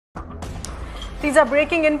These are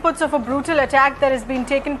breaking inputs of a brutal attack that has been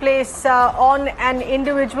taken place on an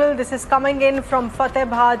individual. This is coming in from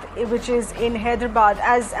Fatehabad, which is in Hyderabad.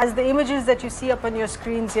 As the images that you see up on your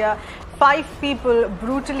screens here, 5 people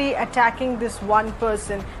brutally attacking this one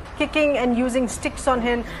person, kicking and using sticks on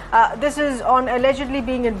him. This is on allegedly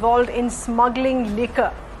being involved in smuggling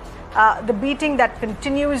liquor. The beating that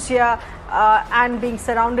continues here and being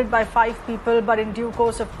surrounded by 5 people, but in due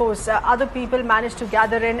course, of course, other people managed to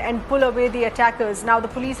gather in and pull away the attackers. Now the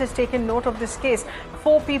police has taken note of this case.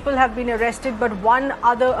 4 people have been arrested, but one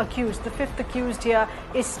other accused, the 5th accused here,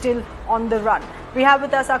 is still on the run. We have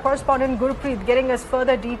with us our correspondent Gurpreet getting us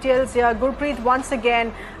further details here. Gurpreet, once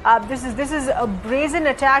again, this is a brazen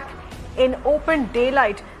attack in open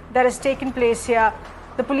daylight that has taken place here.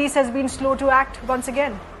 The police has been slow to act once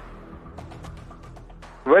again.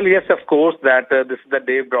 Well, yes, of course, that this is the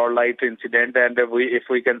day broad light incident, and if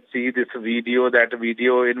we can see this video,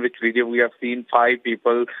 in which we have seen 5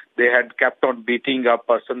 people, they had kept on beating a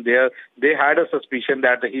person there. They had a suspicion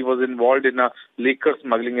that he was involved in a liquor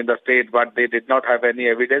smuggling in the state, but they did not have any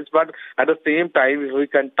evidence. But at the same time, if we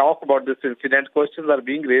can talk about this incident, questions are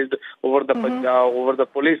being raised over the over the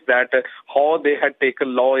police that how they had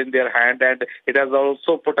taken law in their hand, and it has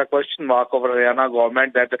also put a question mark over Haryana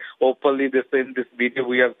government that openly in this video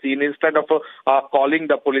we have seen, instead of calling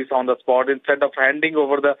the police on the spot, instead of handing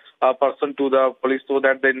over the person to the police so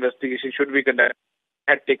that the investigation should be conducted,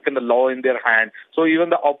 had taken the law in their hand. So even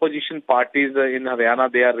the opposition parties in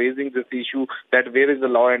Haryana, they are raising this issue that where is the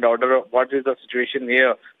law and order, what is the situation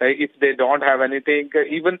here? If they don't have anything,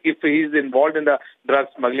 even if he is involved in the drug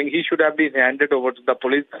smuggling, he should have been handed over to the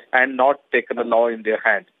police and not taken the law in their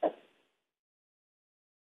hand.